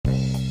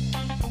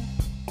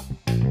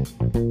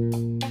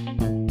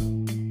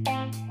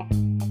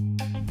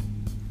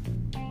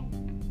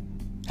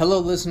Hello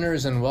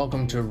listeners, and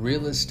welcome to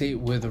Real Estate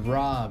with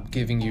Rob,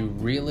 giving you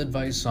real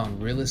advice on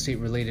real estate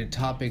related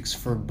topics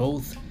for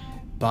both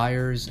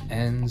buyers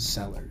and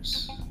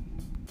sellers.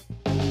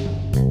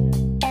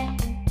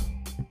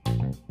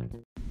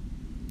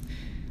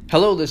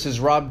 Hello, this is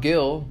Rob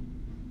Gill.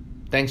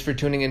 Thanks for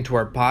tuning into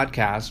our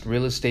podcast,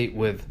 Real Estate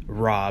with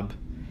Rob.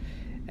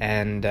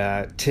 And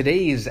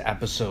today's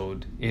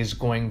episode is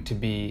going to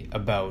be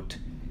about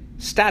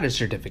status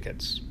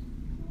certificates.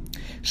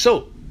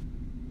 So,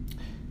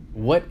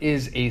 what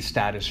is a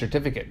status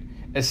certificate?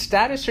 A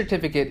status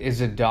certificate is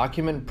a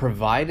document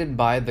provided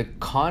by the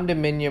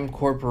condominium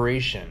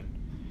corporation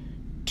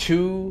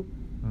to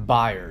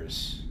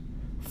buyers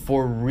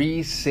for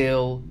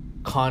resale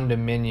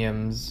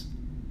condominiums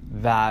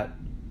that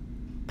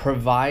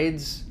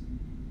provides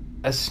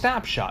a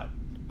snapshot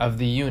of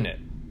the unit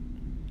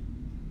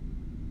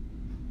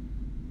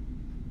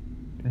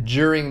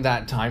during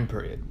that time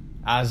period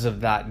as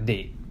of that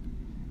date.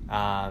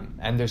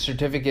 And the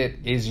certificate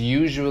is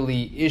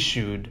usually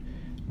issued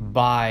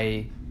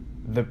by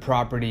the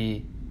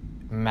property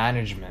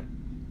management.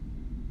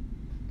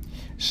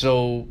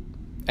 So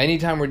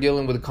anytime we're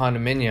dealing with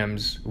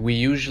condominiums, we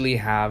usually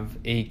have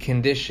a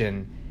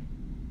condition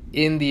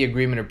in the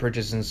agreement of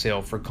purchase and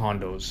sale for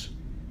condos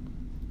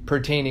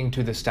pertaining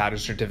to the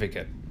status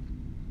certificate.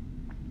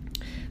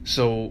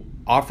 So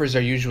offers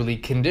are usually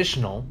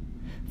conditional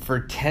for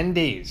 10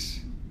 days,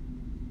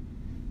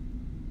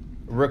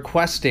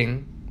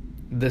 requesting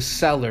the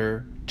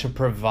seller to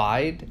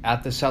provide,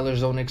 at the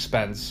seller's own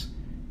expense,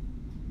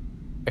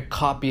 a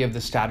copy of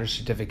the status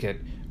certificate,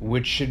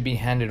 which should be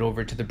handed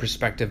over to the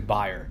prospective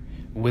buyer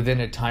within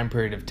a time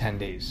period of 10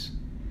 days.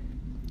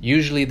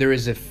 Usually there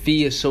is a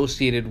fee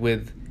associated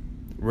with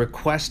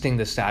requesting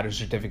the status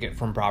certificate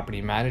from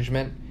property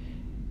management.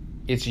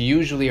 It's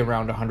usually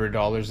around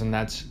 $100, and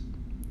that's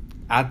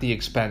at the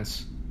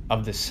expense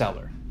of the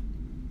seller.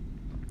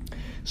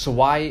 So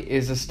why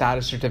is a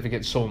status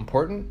certificate so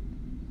important?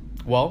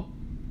 Well,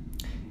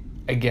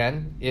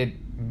 again,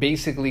 it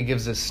basically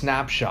gives a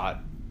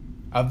snapshot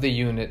of the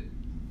unit,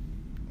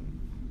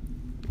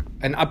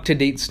 an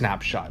up-to-date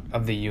snapshot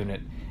of the unit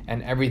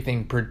and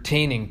everything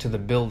pertaining to the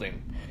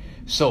building.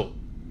 So,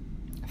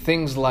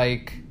 things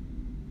like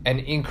an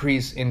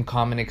increase in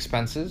common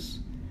expenses,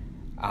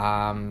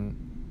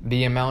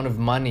 the amount of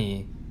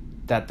money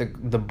that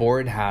the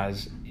board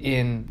has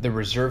in the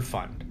reserve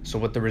fund. So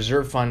what the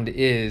reserve fund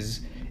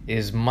is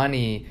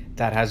money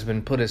that has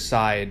been put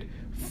aside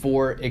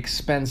for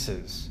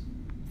expenses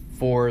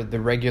for the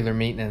regular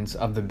maintenance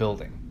of the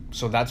building.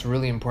 So that's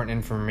really important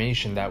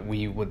information that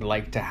we would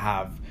like to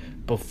have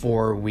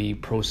before we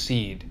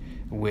proceed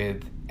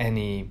with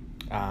any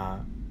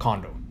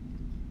condo.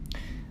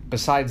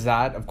 Besides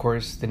that, of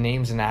course, the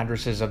names and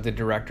addresses of the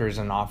directors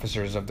and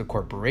officers of the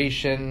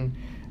corporation,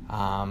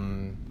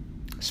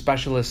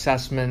 special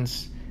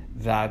assessments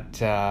that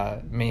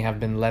may have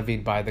been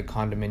levied by the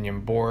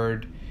condominium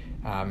board,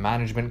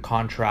 management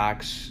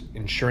contracts,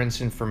 insurance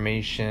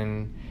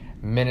information,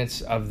 minutes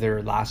of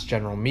their last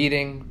general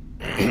meeting,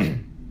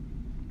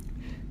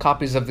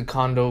 copies of the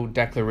condo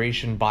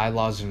declaration,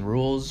 bylaws and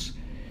rules,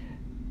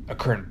 a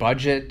current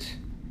budget,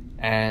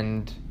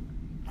 and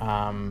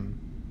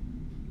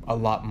a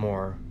lot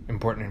more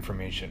important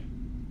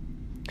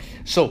information.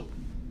 So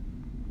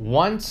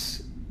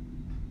once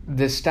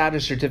the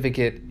status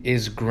certificate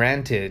is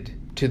granted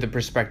to the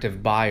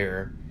prospective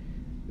buyer,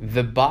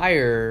 the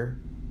buyer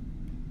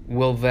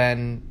will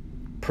then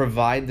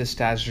provide the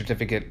status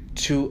certificate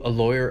to a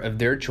lawyer of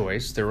their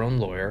choice, their own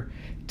lawyer,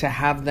 to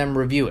have them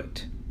review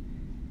it.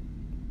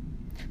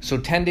 So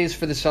 10 days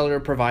for the seller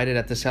provided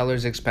at the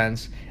seller's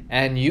expense,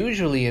 and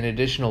usually an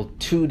additional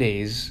 2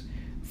 days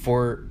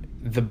for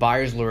the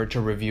buyer's lawyer to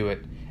review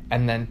it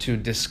and then to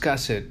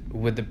discuss it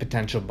with the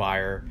potential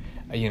buyer,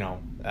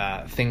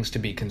 things to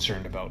be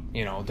concerned about.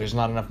 There's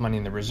not enough money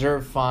in the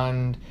reserve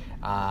fund.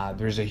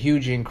 There's a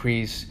huge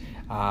increase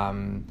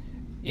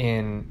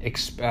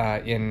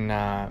in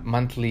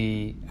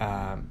monthly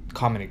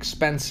common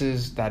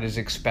expenses that is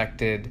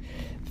expected.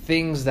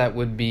 Things that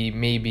would be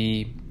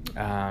maybe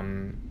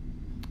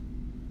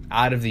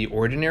out of the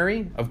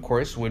ordinary, of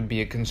course, would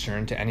be a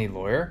concern to any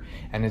lawyer,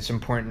 and it's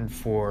important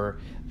for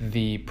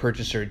the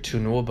purchaser to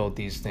know about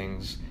these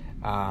things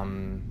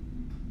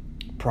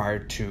prior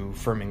to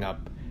firming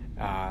up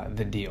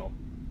the deal.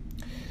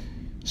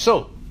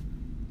 So,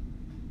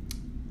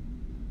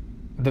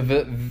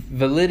 the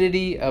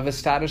validity of a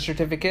status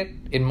certificate,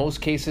 in most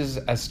cases,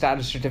 a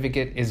status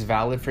certificate is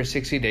valid for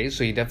 60 days,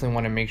 so you definitely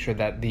want to make sure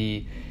that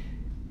the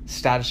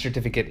status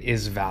certificate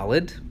is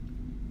valid.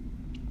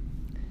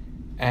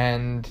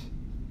 And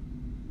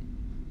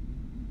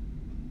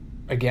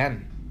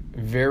again,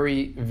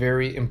 very,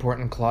 very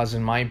important clause,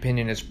 in my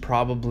opinion, is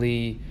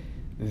probably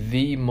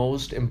the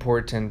most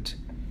important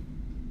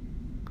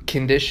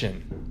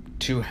condition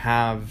to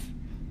have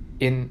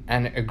in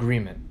an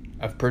agreement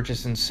of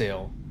purchase and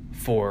sale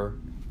for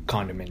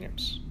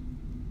condominiums.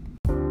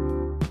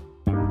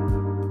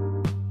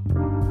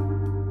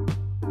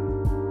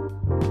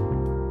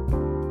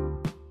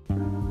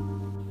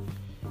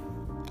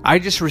 I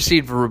just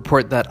received a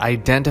report that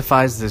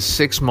identifies the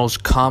 6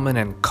 most common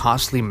and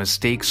costly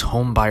mistakes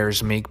home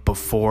buyers make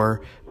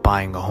before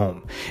buying a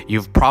home.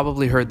 You've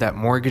probably heard that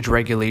mortgage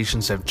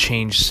regulations have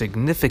changed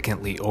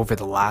significantly over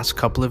the last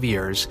couple of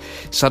years.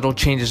 Subtle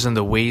changes in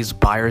the ways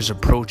buyers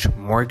approach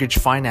mortgage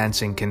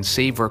financing can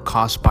save or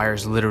cost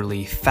buyers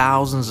literally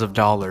thousands of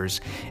dollars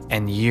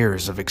and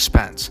years of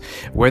expense.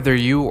 Whether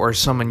you or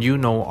someone you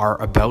know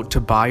are about to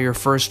buy your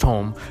first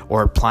home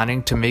or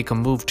planning to make a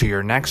move to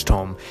your next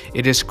home,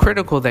 it is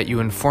critical that you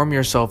inform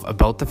yourself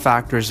about the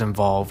factors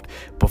involved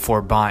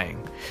before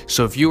buying.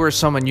 So if you or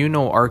someone you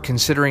know are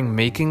considering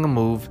making a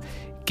move,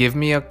 give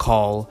me a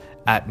call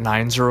at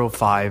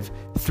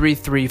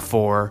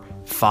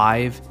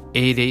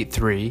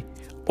 905-334-5883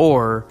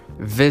 or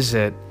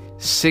visit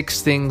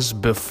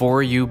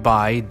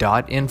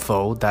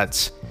 6thingsbeforeyoubuy.info.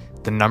 That's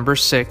the number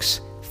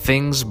 6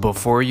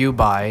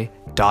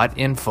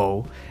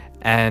 thingsbeforeyoubuy.info,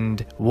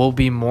 and we'll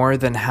be more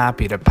than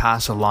happy to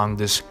pass along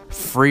this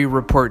free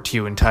report to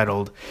you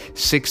entitled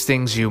 6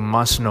 Things You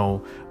Must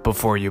Know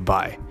Before You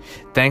Buy.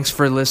 Thanks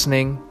for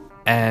listening,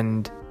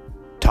 and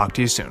talk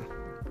to you soon.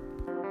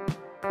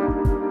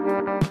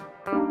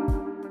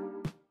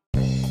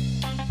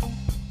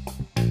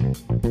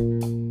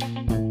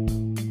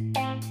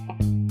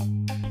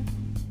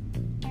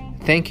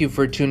 Thank you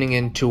for tuning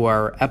in to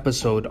our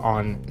episode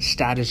on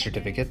status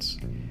certificates.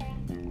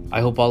 I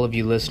hope all of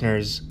you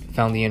listeners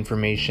found the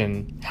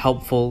information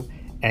helpful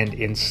and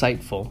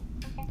insightful.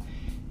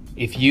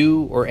 If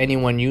you or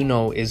anyone you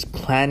know is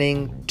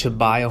planning to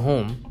buy a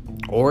home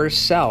or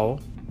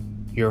sell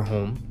your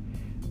home,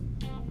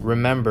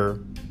 remember,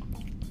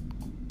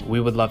 we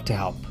would love to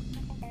help.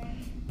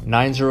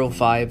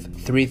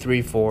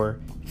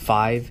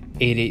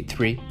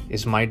 905-334-5883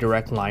 is my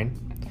direct line.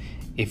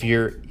 If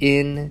you're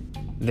in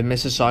the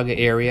Mississauga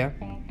area,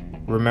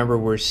 remember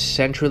we're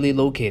centrally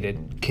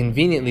located,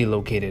 conveniently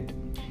located,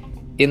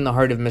 in the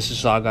heart of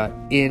Mississauga,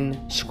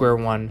 in Square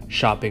One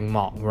Shopping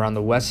Mall. We're on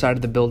the west side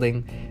of the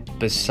building,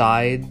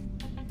 beside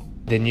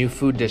the new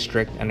food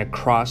district and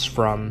across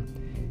from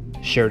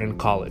Sheridan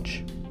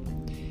College.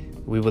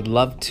 We would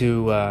love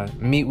to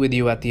meet with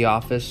you at the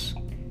office.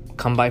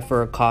 Come by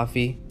for a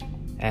coffee,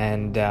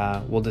 and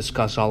we'll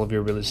discuss all of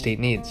your real estate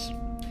needs.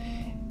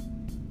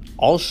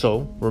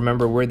 Also,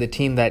 remember, we're the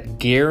team that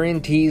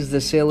guarantees the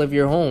sale of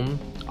your home.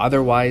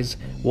 Otherwise,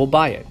 we'll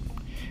buy it.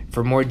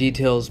 For more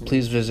details,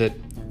 please visit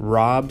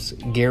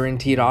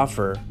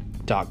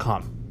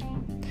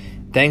robsguaranteedoffer.com.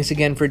 Thanks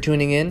again for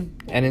tuning in,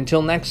 and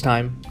until next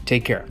time,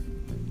 take care.